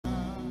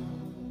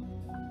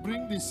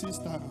Bring the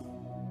sister.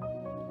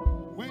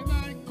 When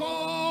I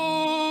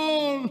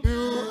call,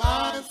 you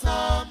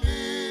answer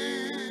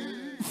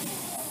me.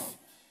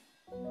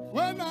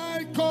 When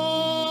I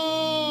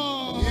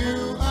call,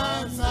 you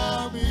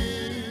answer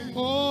me.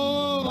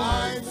 Oh,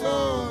 my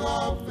soul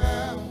of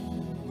them,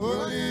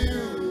 only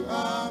you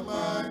are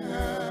my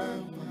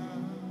helper.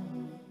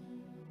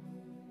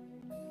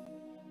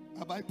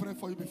 Have I prayed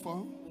for you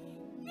before?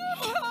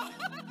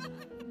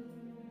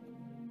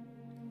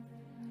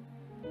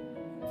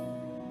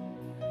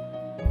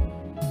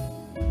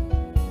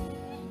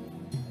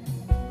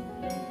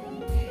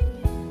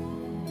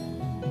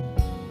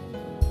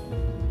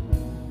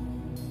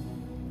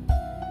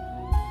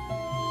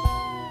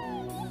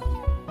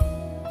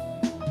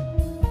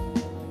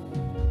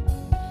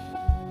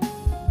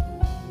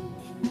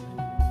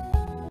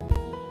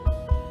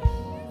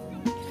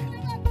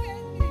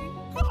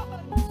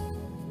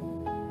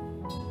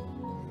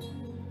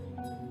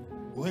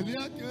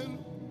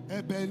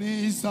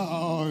 Ebenezer,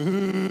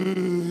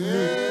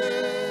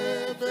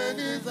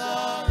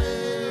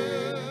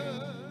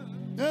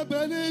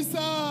 Ebenezer,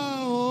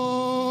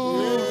 oh,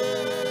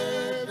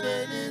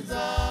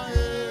 Ebenezer,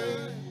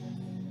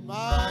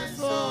 my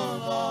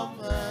soul of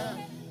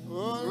man,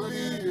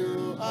 only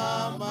you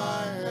are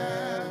my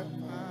helper.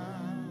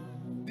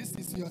 This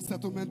is your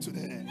settlement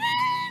today.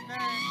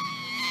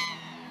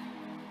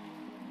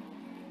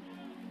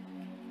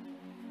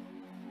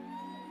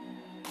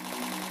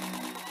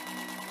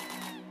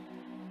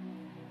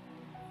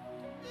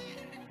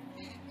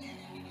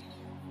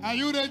 Are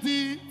you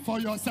ready for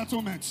your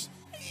settlement?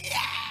 Yeah.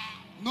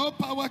 No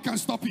power can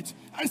stop it.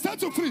 I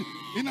set you free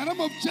in the name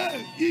of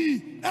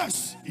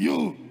Jesus.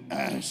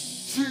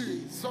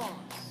 Jesus.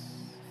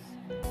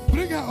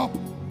 Bring her up.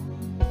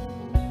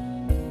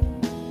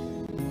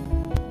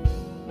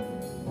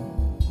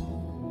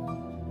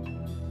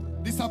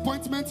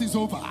 Disappointment is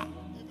over. Amen.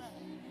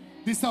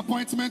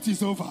 Disappointment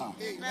is over.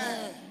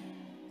 Amen.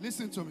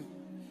 Listen to me.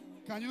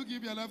 Can you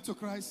give your life to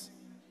Christ?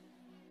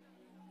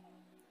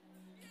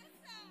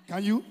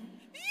 Can you?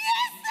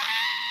 Yes, sir!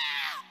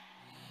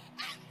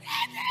 I'm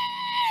ready!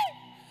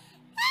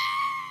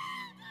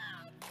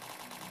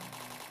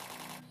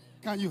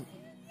 Can you?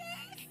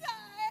 Yes, sir!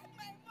 I'm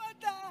my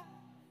mother.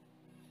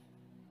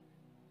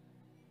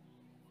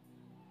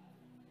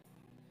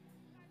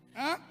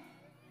 Huh?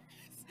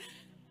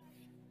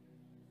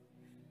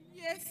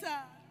 Yes,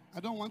 sir. I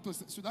don't want to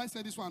say. Should I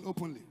say this one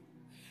openly?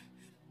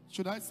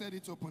 Should I say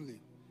it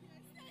openly?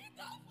 Say it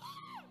over.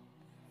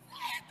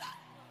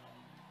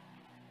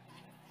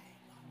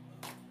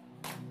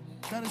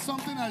 There is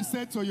something I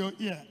said to your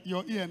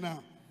ear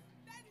now.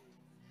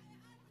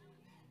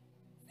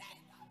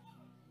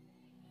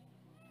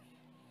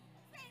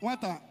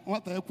 What?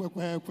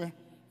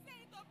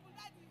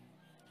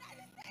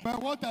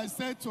 But what I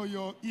said to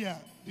your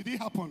ear, did it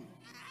happen?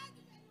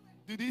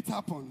 Did it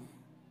happen?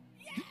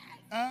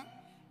 Yes,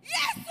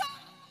 yes,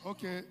 sir.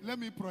 Okay, let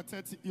me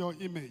protect your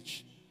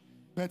image.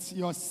 But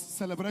your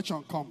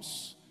celebration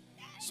comes.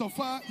 So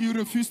far, you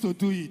refuse to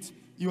do it.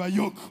 Your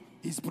yoke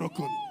is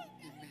broken.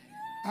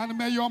 And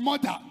may your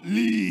mother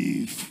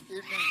live.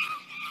 Amen.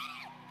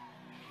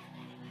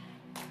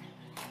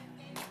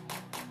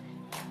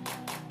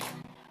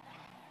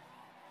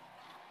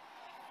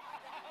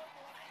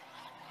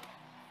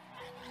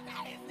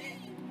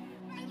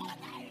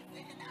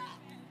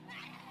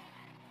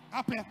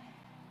 Happy.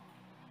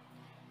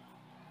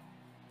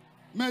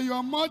 May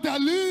your mother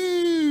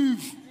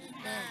live.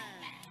 Amen.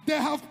 They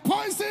have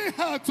poisoned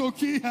her to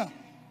kill her.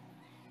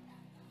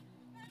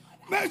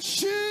 May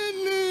she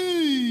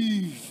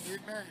live.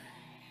 Amen.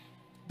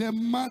 The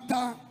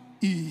matter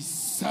is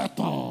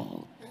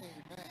settled.